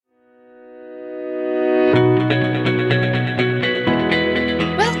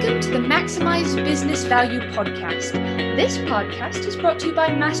Maximize Business Value podcast. This podcast is brought to you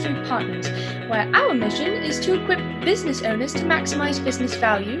by Mastery Partners, where our mission is to equip business owners to maximize business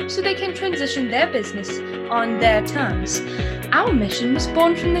value so they can transition their business on their terms. Our mission was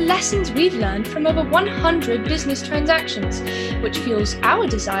born from the lessons we've learned from over 100 business transactions, which fuels our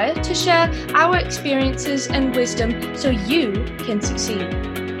desire to share our experiences and wisdom so you can succeed.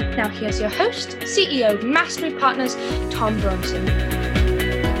 Now here's your host, CEO of Mastery Partners, Tom Bronson.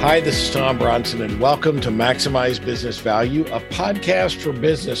 Hi, this is Tom Bronson, and welcome to Maximize Business Value, a podcast for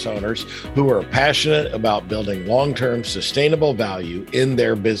business owners who are passionate about building long-term sustainable value in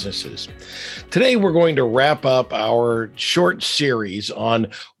their businesses. Today, we're going to wrap up our short series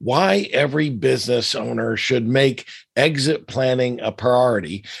on why every business owner should make exit planning a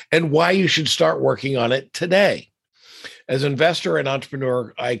priority and why you should start working on it today. As investor and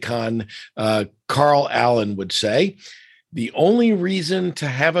entrepreneur icon Carl Allen would say, the only reason to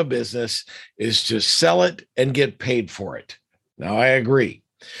have a business is to sell it and get paid for it. Now, I agree.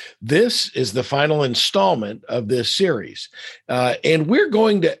 This is the final installment of this series. And we're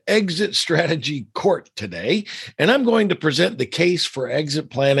going to exit strategy court today. And I'm going to present the case for exit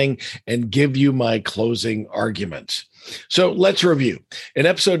planning and give you my closing arguments. So let's review. In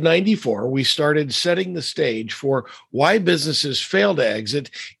episode 94, we started setting the stage for why businesses fail to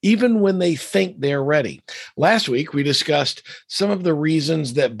exit even when they think they're ready. Last week, we discussed some of the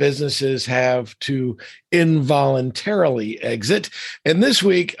reasons that businesses have to involuntarily exit. And this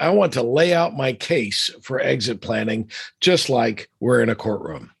week, I want to lay out my case for exit planning, just like we're in a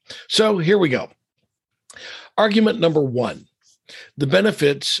courtroom. So here we go. Argument number one, the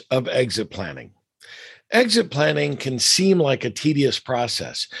benefits of exit planning. Exit planning can seem like a tedious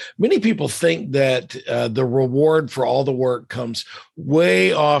process. Many people think that the reward for all the work comes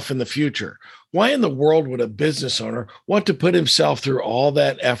way off in the future. Why in the world would a business owner want to put himself through all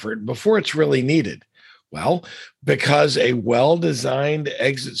that effort before it's really needed? Well, because a well-designed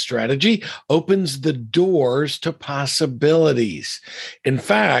exit strategy opens the doors to possibilities. In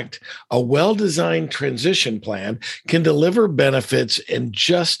fact, a well-designed transition plan can deliver benefits in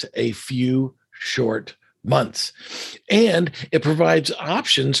just a few short months. And it provides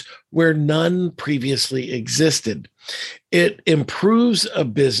options where none previously existed. It improves a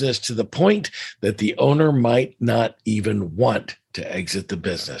business to the point that the owner might not even want to exit the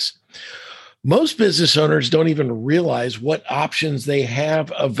business. Most business owners don't even realize what options they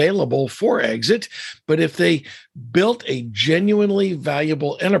have available for exit, but if they built a genuinely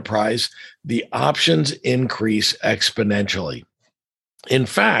valuable enterprise, the options increase exponentially. In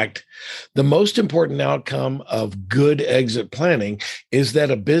fact, the most important outcome of good exit planning is that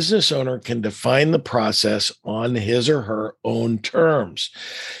a business owner can define the process on his or her own terms.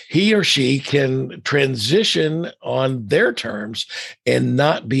 He or she can transition on their terms and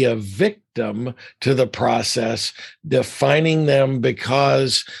not be a victim to the process, defining them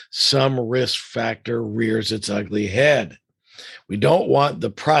because some risk factor rears its ugly head. We don't want the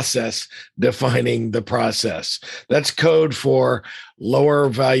process defining the process. That's code for lower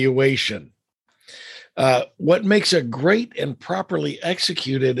valuation. What makes a great and properly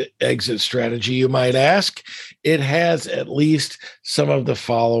executed exit strategy, you might ask? It has at least some of the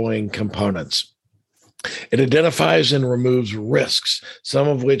following components. It identifies and removes risks, some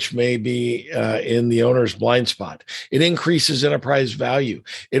of which may be in the owner's blind spot. It increases enterprise value.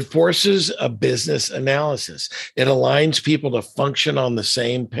 It forces a business analysis. It aligns people to function on the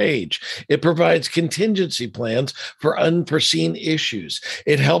same page. It provides contingency plans for unforeseen issues.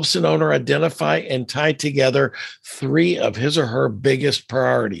 It helps an owner identify and tie together three of his or her biggest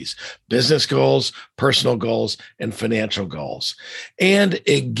priorities: business goals, personal goals, and financial goals. And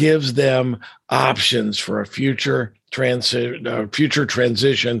it gives them options for a future transition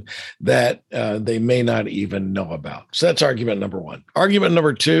that they may not even know about. So that's argument number one. Argument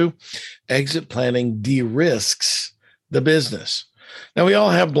number two, exit planning de-risks the business. Now, we all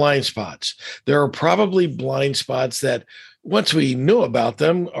have blind spots. There are probably blind spots that, once we knew about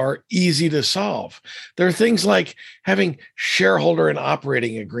them, are easy to solve. There are things like having shareholder and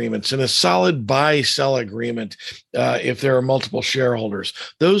operating agreements and a solid buy-sell agreement if there are multiple shareholders.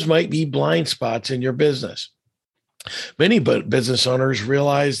 Those might be blind spots in your business. Many business owners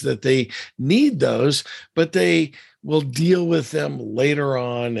realize that they need those, but they will deal with them later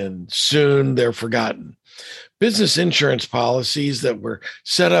on, and soon they're forgotten. Business insurance policies that were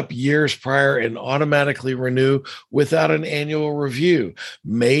set up years prior and automatically renew without an annual review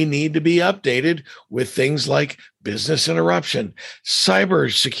may need to be updated with things like business interruption,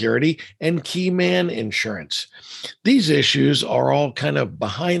 cybersecurity, and key man insurance. These issues are all kind of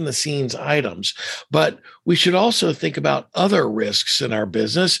behind the scenes items, but we should also think about other risks in our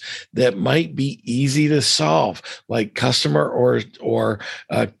business that might be easy to solve, like customer or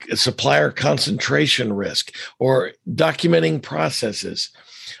supplier concentration risk or documenting processes.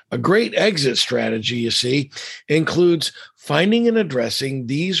 A great exit strategy, you see, includes finding and addressing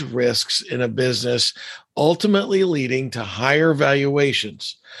these risks in a business, ultimately leading to higher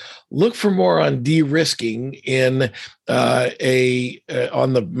valuations. Look for more on de-risking in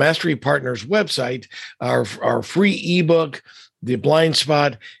on the Mastery Partners website, our free ebook, The Blind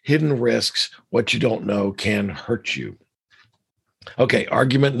Spot, Hidden Risks, What You Don't Know Can Hurt You. Okay,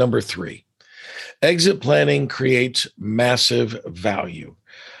 argument number 3. Exit planning creates massive value.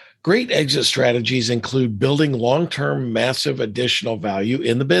 Great exit strategies include building long-term massive additional value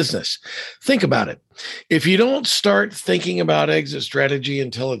in the business. Think about it. If you don't start thinking about exit strategy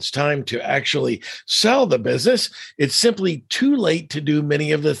until it's time to actually sell the business, it's simply too late to do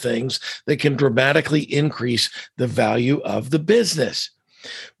many of the things that can dramatically increase the value of the business.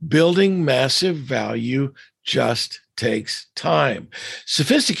 Building massive value just takes time.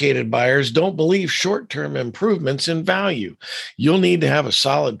 Sophisticated buyers don't believe short-term improvements in value. You'll need to have a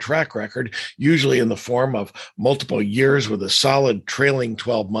solid track record, usually in the form of multiple years with a solid trailing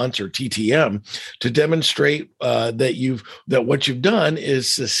 12 months or TTM, to demonstrate that what you've done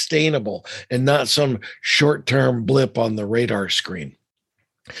is sustainable and not some short-term blip on the radar screen.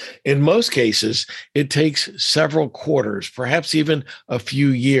 In most cases, it takes several quarters, perhaps even a few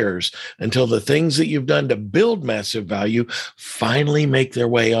years, until the things that you've done to build massive value finally make their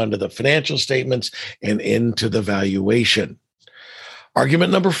way onto the financial statements and into the valuation.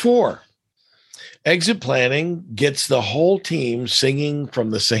 Argument number 4. Exit planning gets the whole team singing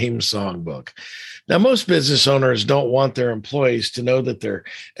from the same songbook. Now, most business owners don't want their employees to know that they're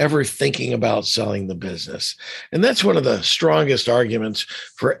ever thinking about selling the business. And that's one of the strongest arguments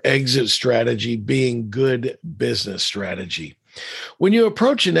for exit strategy being good business strategy. When you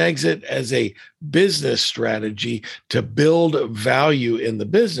approach an exit as a business strategy to build value in the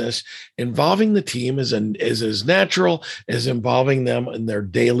business, involving the team is as natural as involving them in their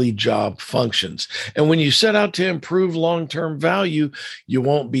daily job functions. And when you set out to improve long-term value, you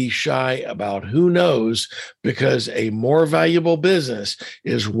won't be shy about who knows, because a more valuable business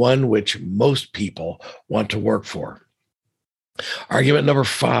is one which most people want to work for. Argument number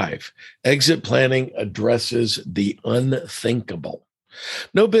 5, exit planning addresses the unthinkable.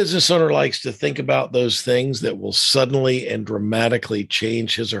 No business owner likes to think about those things that will suddenly and dramatically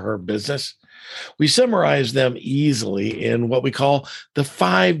change his or her business. We summarize them easily in what we call the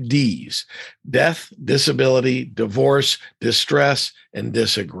 5 Ds: death, disability, divorce, distress, and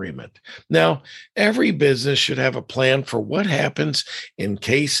disagreement. Now, every business should have a plan for what happens in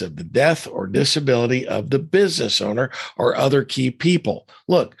case of the death or disability of the business owner or other key people.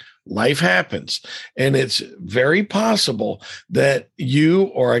 Look, life happens, and it's very possible that you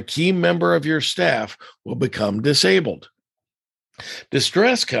or a key member of your staff will become disabled.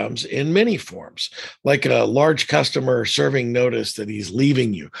 Distress comes in many forms, like a large customer serving notice that he's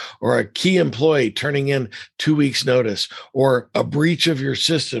leaving you, or a key employee turning in 2 weeks' notice, or a breach of your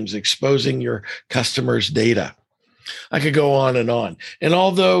systems exposing your customers' data. I could go on. And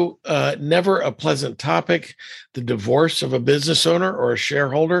although never a pleasant topic, the divorce of a business owner or a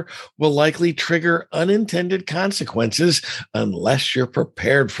shareholder will likely trigger unintended consequences unless you're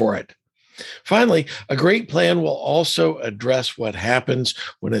prepared for it. Finally, a great plan will also address what happens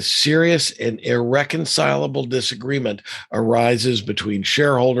when a serious and irreconcilable disagreement arises between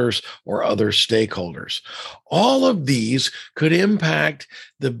shareholders or other stakeholders. All of these could impact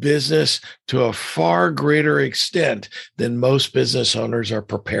the business to a far greater extent than most business owners are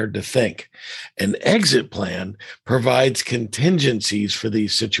prepared to think. An exit plan provides contingencies for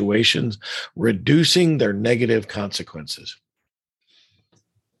these situations, reducing their negative consequences.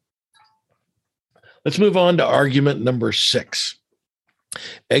 Let's move on to argument number 6.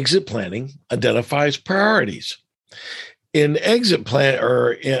 Exit planning identifies priorities. In the Exit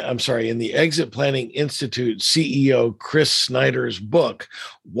Planning Institute CEO Chris Snyder's book,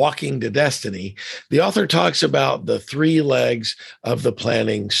 Walking to Destiny, the author talks about the 3 legs of the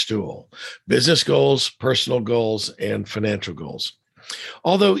planning stool: business goals, personal goals, and financial goals.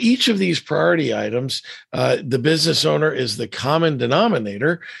 Although each of these priority items, the business owner is the common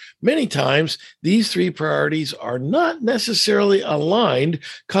denominator, many times these three priorities are not necessarily aligned,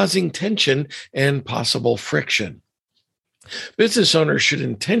 causing tension and possible friction. Business owners should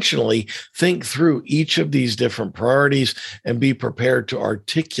intentionally think through each of these different priorities and be prepared to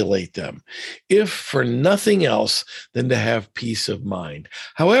articulate them, if for nothing else than to have peace of mind.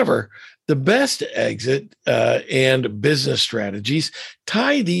 However, the best exit and business strategies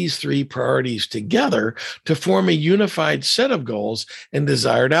tie these three priorities together to form a unified set of goals and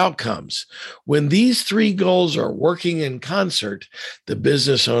desired outcomes. When these three goals are working in concert, the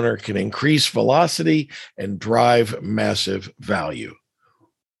business owner can increase velocity and drive massive value.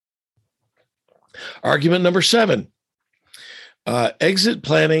 Argument number 7. Exit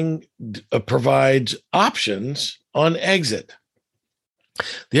planning provides options on exit.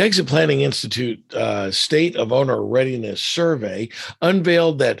 The Exit Planning Institute State of Owner Readiness Survey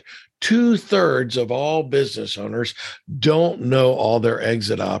unveiled that 2/3 of all business owners don't know all their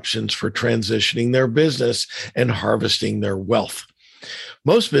exit options for transitioning their business and harvesting their wealth.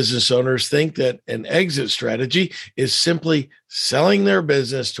 Most business owners think that an exit strategy is simply selling their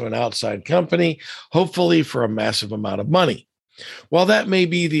business to an outside company, hopefully for a massive amount of money. While that may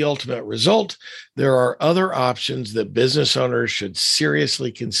be the ultimate result, there are other options that business owners should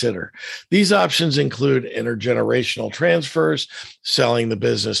seriously consider. These options include intergenerational transfers, selling the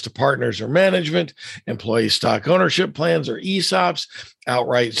business to partners or management, employee stock ownership plans or ESOPs,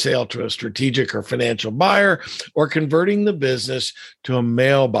 outright sale to a strategic or financial buyer, or converting the business to a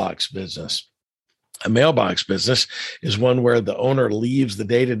mailbox business. A mailbox business is one where the owner leaves the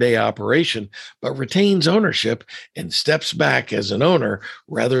day-to-day operation, but retains ownership and steps back as an owner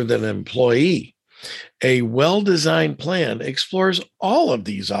rather than an employee. A well-designed plan explores all of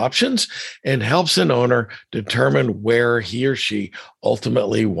these options and helps an owner determine where he or she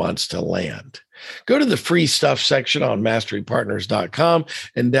ultimately wants to land. Go to the free stuff section on masterypartners.com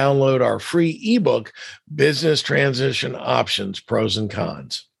and download our free ebook, Business Transition Options, Pros and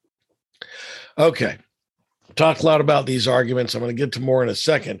Cons. Okay, talked a lot about these arguments. I'm going to get to more in a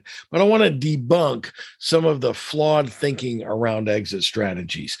second, but I want to debunk some of the flawed thinking around exit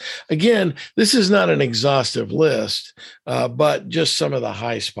strategies. Again, this is not an exhaustive list, but just some of the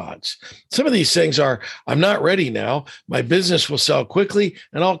high spots. Some of these things are, I'm not ready now. My business will sell quickly,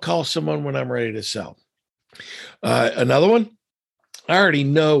 and I'll call someone when I'm ready to sell. Another one, I already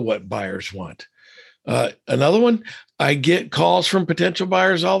know what buyers want. Another one, I get calls from potential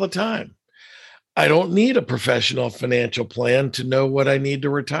buyers all the time. I don't need a professional financial plan to know what I need to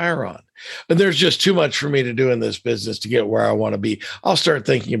retire on. And there's just too much for me to do in this business to get where I want to be. I'll start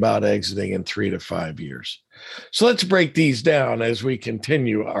thinking about exiting in 3 to 5 years. So let's break these down as we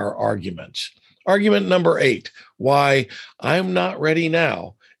continue our arguments. Argument number 8, why I'm not ready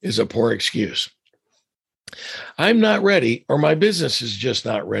now is a poor excuse. I'm not ready, or my business is just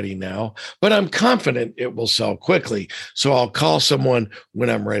not ready now, but I'm confident it will sell quickly. So I'll call someone when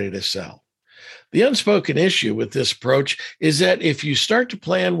I'm ready to sell. The unspoken issue with this approach is that if you start to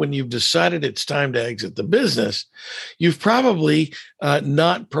plan when you've decided it's time to exit the business, you've probably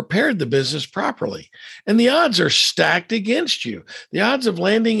not prepared the business properly. And the odds are stacked against you. The odds of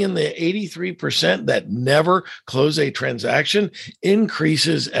landing in the 83% that never close a transaction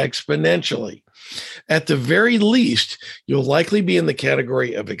increases exponentially. At the very least, you'll likely be in the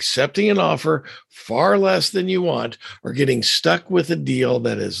category of accepting an offer far less than you want or getting stuck with a deal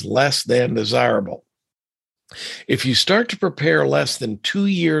that is less than desirable. If you start to prepare less than 2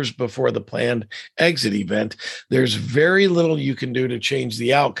 years before the planned exit event, there's very little you can do to change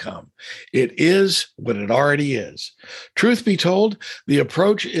the outcome. It is what it already is. Truth be told, the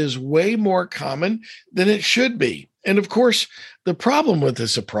approach is way more common than it should be. And of course, the problem with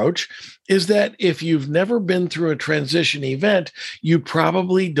this approach is that if you've never been through a transition event, you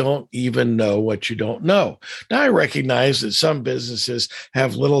probably don't even know what you don't know. Now, I recognize that some businesses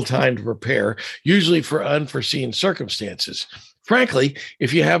have little time to prepare, usually for unforeseen circumstances. Frankly,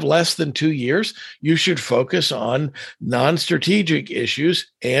 if you have less than 2 years, you should focus on non-strategic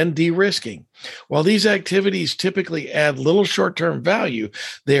issues and de-risking. While these activities typically add little short-term value,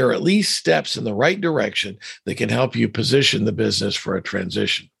 they are at least steps in the right direction that can help you position the business for a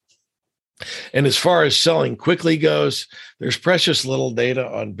transition. And as far as selling quickly goes, there's precious little data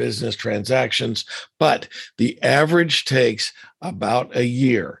on business transactions, but the average takes about a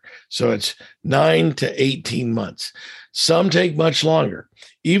year. So it's 9 to 18 months. Some take much longer.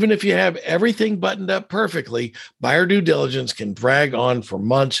 Even if you have everything buttoned up perfectly, buyer due diligence can drag on for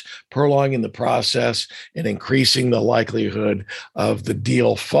months, prolonging the process and increasing the likelihood of the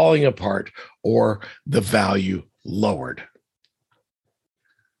deal falling apart or the value lowered.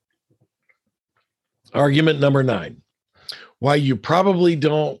 Argument number 9, why you probably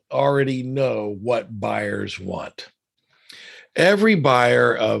don't already know what buyers want. Every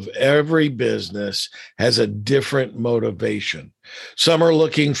buyer of every business has a different motivation. Some are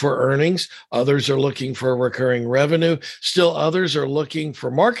looking for earnings, others are looking for recurring revenue, still others are looking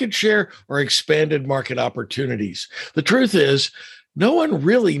for market share or expanded market opportunities. The truth is, no one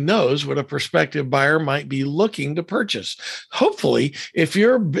really knows what a prospective buyer might be looking to purchase. Hopefully, if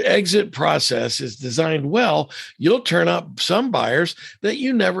your exit process is designed well, you'll turn up some buyers that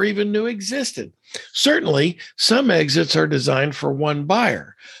you never even knew existed. Certainly, some exits are designed for one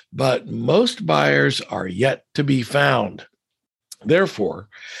buyer, but most buyers are yet to be found. Therefore,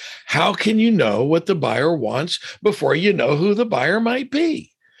 how can you know what the buyer wants before you know who the buyer might be?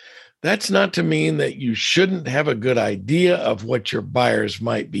 That's not to mean that you shouldn't have a good idea of what your buyers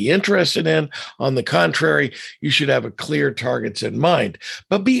might be interested in. On the contrary, you should have a clear targets in mind,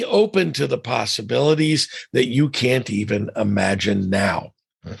 but be open to the possibilities that you can't even imagine now.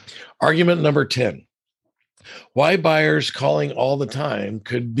 Argument number 10, why buyers calling all the time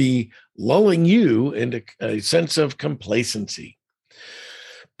could be lulling you into a sense of complacency.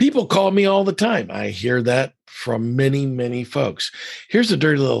 People call me all the time. I hear that from many, many folks. Here's a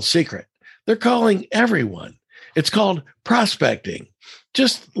dirty little secret. They're calling everyone. It's called prospecting.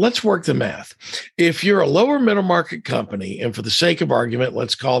 Just let's work the math. If you're a lower middle market company, and for the sake of argument,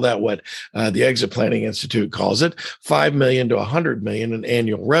 let's call that what the Exit Planning Institute calls it, 5 million to 100 million in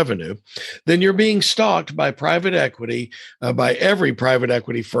annual revenue, then you're being stalked by private equity, by every private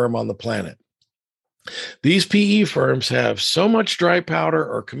equity firm on the planet. These PE firms have so much dry powder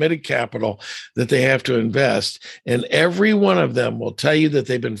or committed capital that they have to invest, and every one of them will tell you that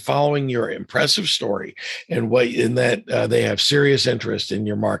they've been following your impressive story and that they have serious interest in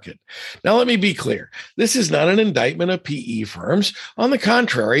your market. Now, let me be clear. This is not an indictment of PE firms. On the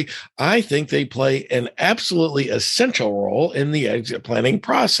contrary, I think they play an absolutely essential role in the exit planning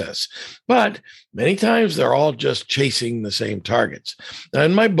process. But many times they're all just chasing the same targets. Now,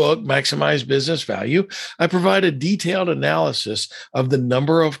 in my book, Maximize Business Value, I provide a detailed analysis of the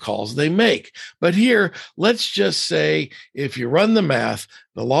number of calls they make. But here, let's just say if you run the math,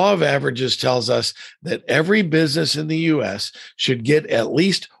 the law of averages tells us that every business in the U.S. should get at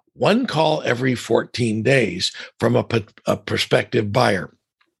least one call every 14 days from a prospective buyer.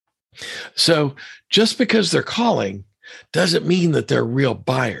 So just because they're calling doesn't mean that they're real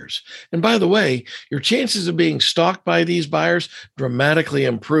buyers. And by the way, your chances of being stalked by these buyers dramatically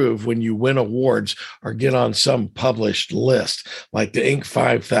improve when you win awards or get on some published list like the Inc.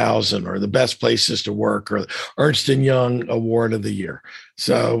 5000 or the Best Places to Work or Ernst & Young Award of the Year.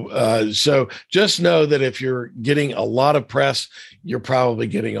 So just know that if you're getting a lot of press, you're probably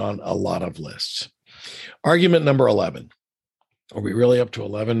getting on a lot of lists. Argument number 11. Are we really up to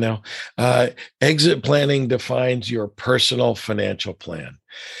 11 now? Exit planning defines your personal financial plan.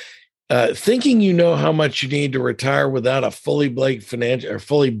 Thinking you know how much you need to retire without a fully baked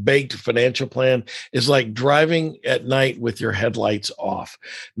financial plan is like driving at night with your headlights off.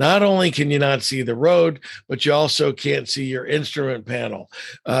 Not only can you not see the road, but you also can't see your instrument panel.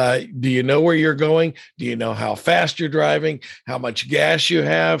 Do you know where you're going? Do you know how fast you're driving? How much gas you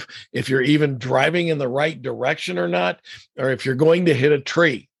have? If you're even driving in the right direction or not, or if you're going to hit a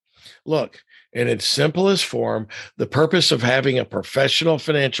tree. Look, in its simplest form, the purpose of having a professional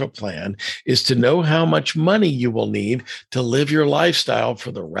financial plan is to know how much money you will need to live your lifestyle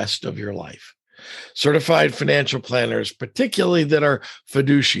for the rest of your life. Certified financial planners, particularly that are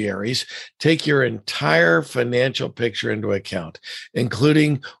fiduciaries, take your entire financial picture into account,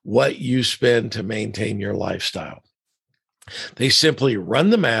 including what you spend to maintain your lifestyle. They simply run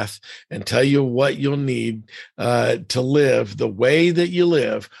the math and tell you what you'll need to live the way that you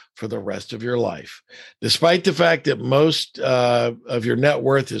live for the rest of your life. Despite the fact that most of your net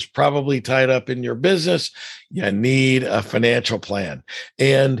worth is probably tied up in your business, you need a financial plan.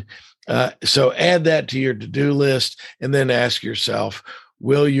 And so add that to your to-do list and then ask yourself,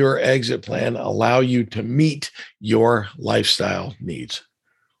 will your exit plan allow you to meet your lifestyle needs?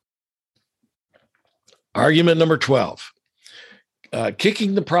 Argument number 12.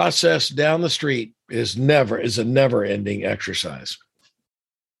 Kicking the process down the street is a never-ending exercise.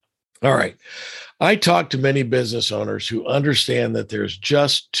 All right. I talk to many business owners who understand that there's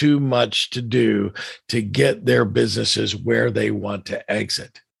just too much to do to get their businesses where they want to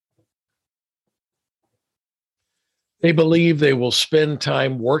exit. They believe they will spend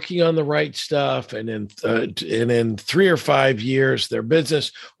time working on the right stuff, and in 3 or 5 years, their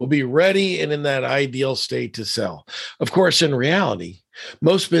business will be ready and in that ideal state to sell. Of course, in reality,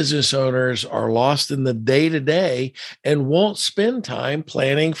 most business owners are lost in the day-to-day and won't spend time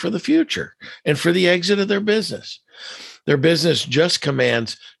planning for the future and for the exit of their business. Their business just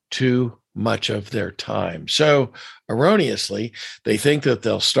commands too much of their time. So erroneously, they think that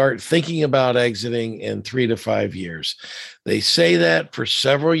they'll start thinking about exiting in 3 to 5 years. They say that for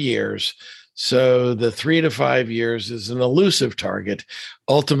several years. So the 3 to 5 years is an elusive target,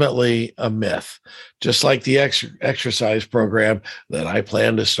 ultimately a myth, just like the exercise program that I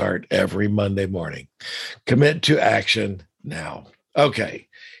plan to start every Monday morning. Commit to action now. Okay,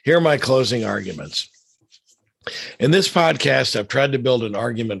 here are my closing arguments. In this podcast, I've tried to build an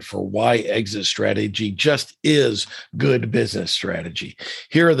argument for why exit strategy just is good business strategy.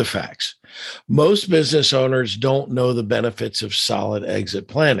 Here are the facts. Most business owners don't know the benefits of solid exit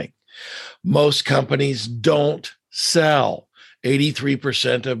planning. Most companies don't sell.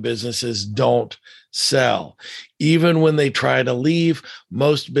 83% of businesses don't sell. Even when they try to leave,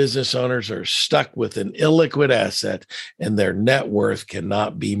 most business owners are stuck with an illiquid asset and their net worth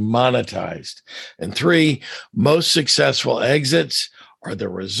cannot be monetized. And 3, most successful exits are the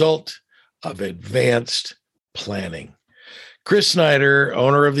result of advanced planning. Chris Snyder,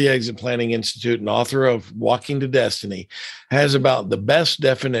 owner of the Exit Planning Institute and author of Walking to Destiny, has about the best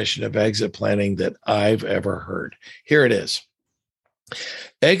definition of exit planning that I've ever heard. Here it is.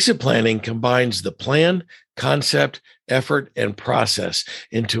 Exit planning combines the plan, concept, effort, and process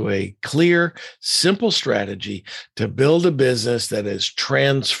into a clear, simple strategy to build a business that is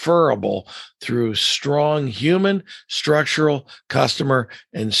transferable through strong human, structural, customer,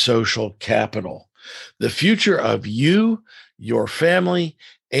 and social capital. The future of you, your family,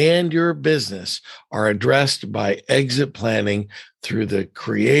 and your business are addressed by exit planning through the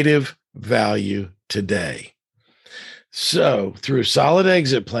creative value today. So through solid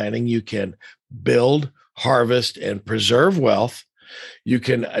exit planning, you can build, harvest, and preserve wealth. You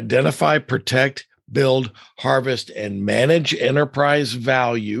can identify, protect, build, harvest, and manage enterprise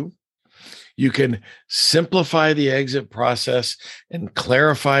value. You can simplify the exit process and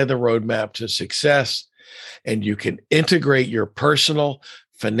clarify the roadmap to success. And you can integrate your personal,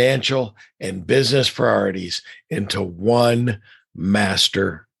 financial, and business priorities into one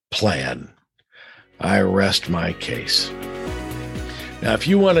master plan. I rest my case. Now, if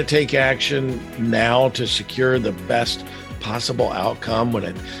you want to take action now to secure the best possible outcome when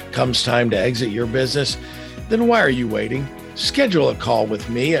it comes time to exit your business, then why are you waiting? Schedule a call with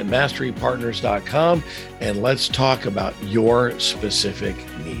me at masterypartners.com and let's talk about your specific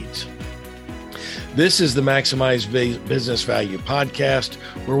needs. This is the Maximize Business Value podcast,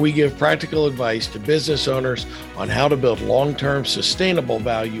 where we give practical advice to business owners on how to build long-term sustainable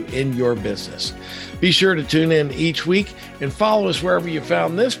value in your business. Be sure to tune in each week and follow us wherever you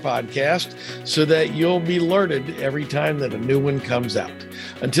found this podcast so that you'll be alerted every time that a new one comes out.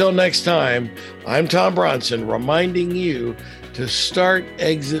 Until next time, I'm Tom Bronson, reminding you to start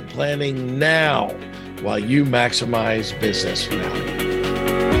exit planning now while you maximize business value.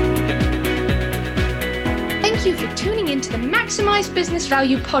 Thank you for tuning into the Maximize Business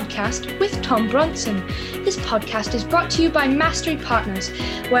Value podcast with Tom Bronson. This podcast is brought to you by Mastery Partners,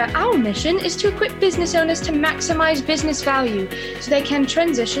 where our mission is to equip business owners to maximize business value so they can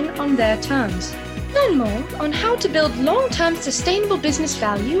transition on their terms. Learn more on how to build long-term sustainable business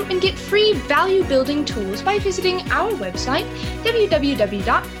value and get free value-building tools by visiting our website,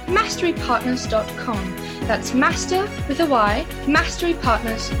 www.masterypartners.com. That's master with a Y,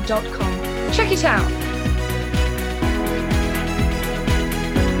 masterypartners.com. Check it out.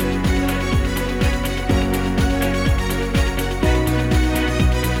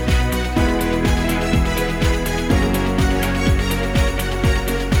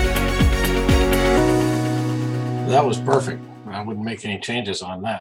 That was perfect. I wouldn't make any changes on that.